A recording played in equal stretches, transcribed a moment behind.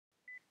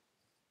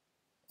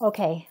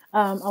Okay,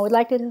 I would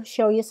like to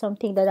show you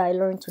something that I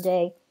learned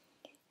today.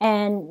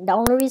 And the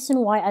only reason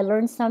why I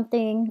learned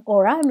something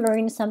or I'm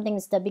learning something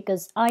is that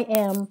because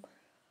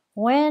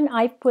when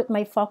I put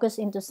my focus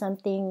into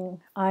something,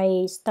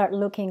 I start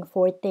looking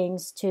for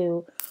things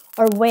to,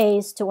 or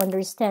ways to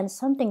understand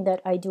something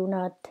that I do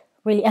not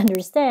really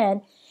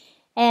understand.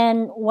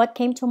 And what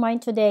came to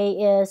mind today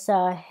is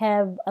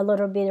have a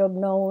little bit of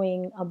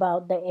knowing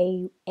about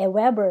the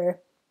Aweber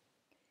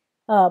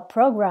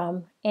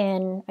program.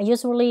 And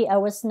usually I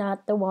was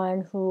not the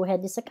one who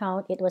had this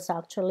account. It was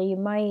actually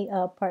my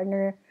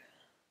partner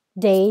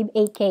Dave,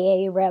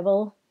 aka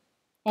Rebel,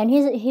 and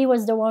he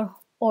was the one,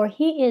 or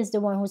he is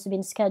the one who's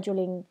been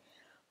scheduling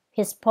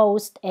his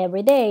post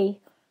every day.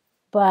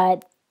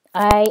 But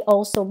I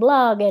also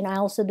blog and I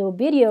also do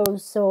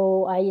videos,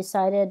 so I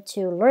decided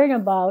to learn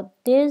about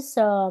this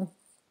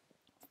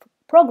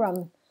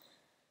program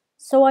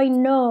so I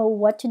know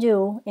what to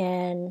do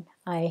and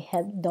I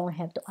don't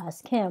have to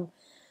ask him.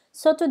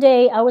 So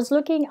today I was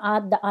looking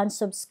at the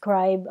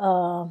unsubscribe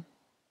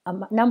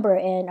number,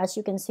 and as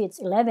you can see, it's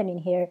 11 in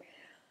here.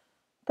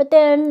 But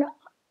then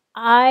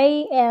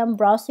I am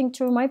browsing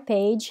through my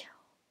page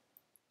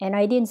and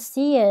I didn't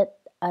see it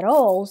at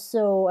all.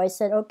 So I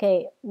said,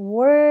 okay,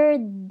 where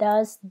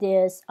does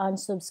this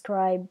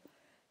unsubscribe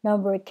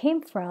number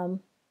came from?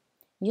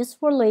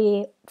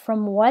 Usually,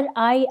 from what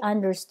I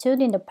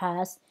understood in the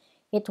past,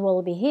 it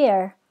will be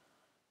here.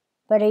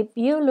 But if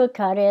you look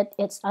at it,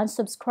 it's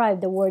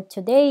unsubscribed. The word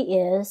today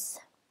is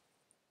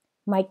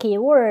my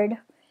keyword.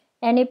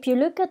 And if you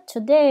look at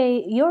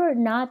today, you're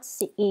not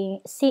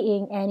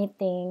seeing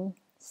anything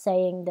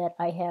saying that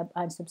I have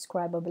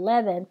unsubscribed of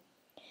 11.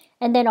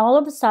 And then all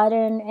of a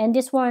sudden, and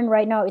this one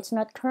right now, it's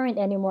not current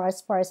anymore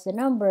as far as the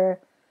number.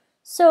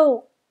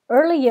 So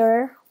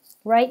earlier,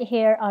 right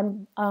here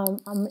on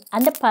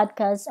the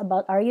podcast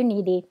about Are You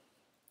Needy,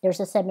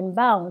 there's a 7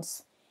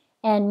 bounce.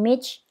 And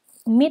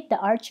meet the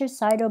archer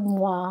side of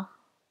moi,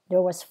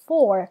 there was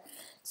 4.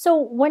 So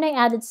when I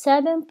added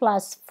 7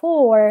 plus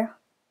 4,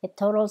 it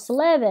totals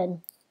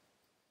 11.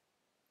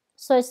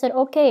 So I said,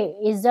 okay,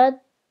 is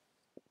that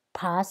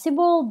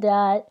possible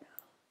that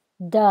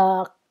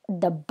the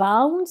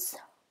bounce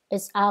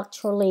is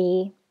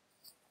actually,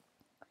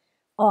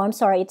 oh, I'm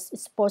sorry, it's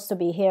supposed to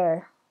be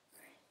here.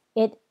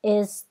 It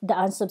is the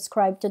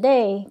unsubscribe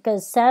today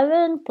because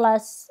 7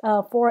 plus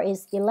 4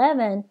 is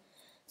 11.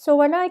 So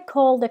when I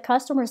called the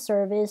customer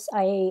service,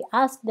 I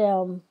asked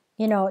them,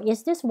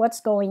 is this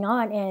what's going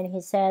on? And he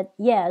said,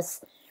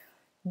 yes,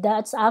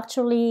 that's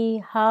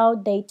actually how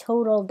they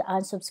totaled the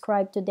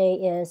unsubscribe today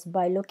is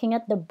by looking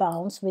at the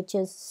bounce, which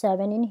is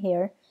 7 in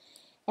here.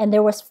 And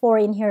there was 4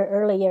 in here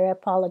earlier. I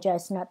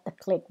apologize, not the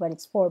click, but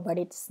it's 4. But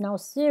it's now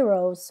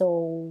 0,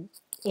 so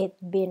it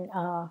been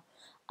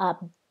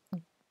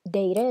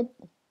updated.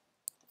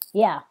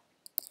 Yeah.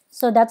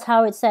 So that's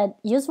how it said.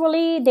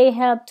 Usually they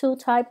have 2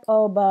 type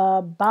of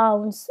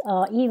bounce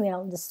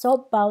email, the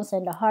soft bounce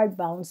and the hard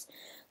bounce.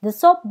 The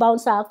soft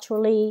bounce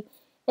actually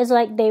is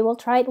like they will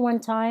try it 1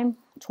 time,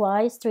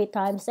 twice, 3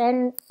 times,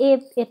 and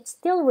if it's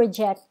still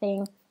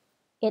rejecting,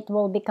 it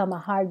will become a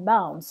hard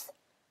bounce.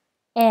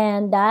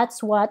 And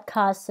that's what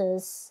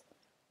causes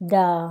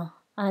the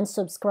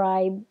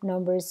unsubscribe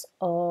numbers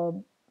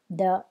of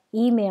the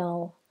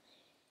email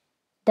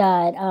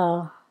that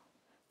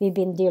we've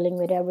been dealing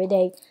with every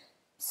day.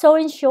 So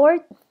in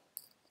short,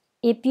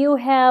 if you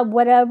have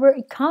whatever,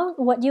 count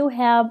what you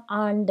have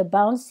on the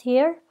bounce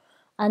here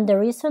and the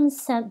recent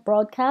sent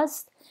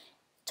broadcast,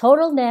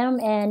 total them,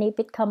 and if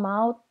it come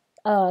out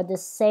the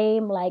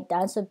same like the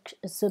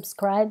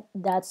unsubscribe,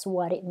 that's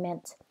what it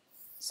meant.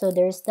 So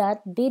there's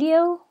that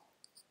video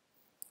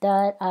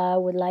that I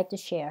would like to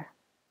share.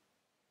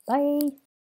 Bye.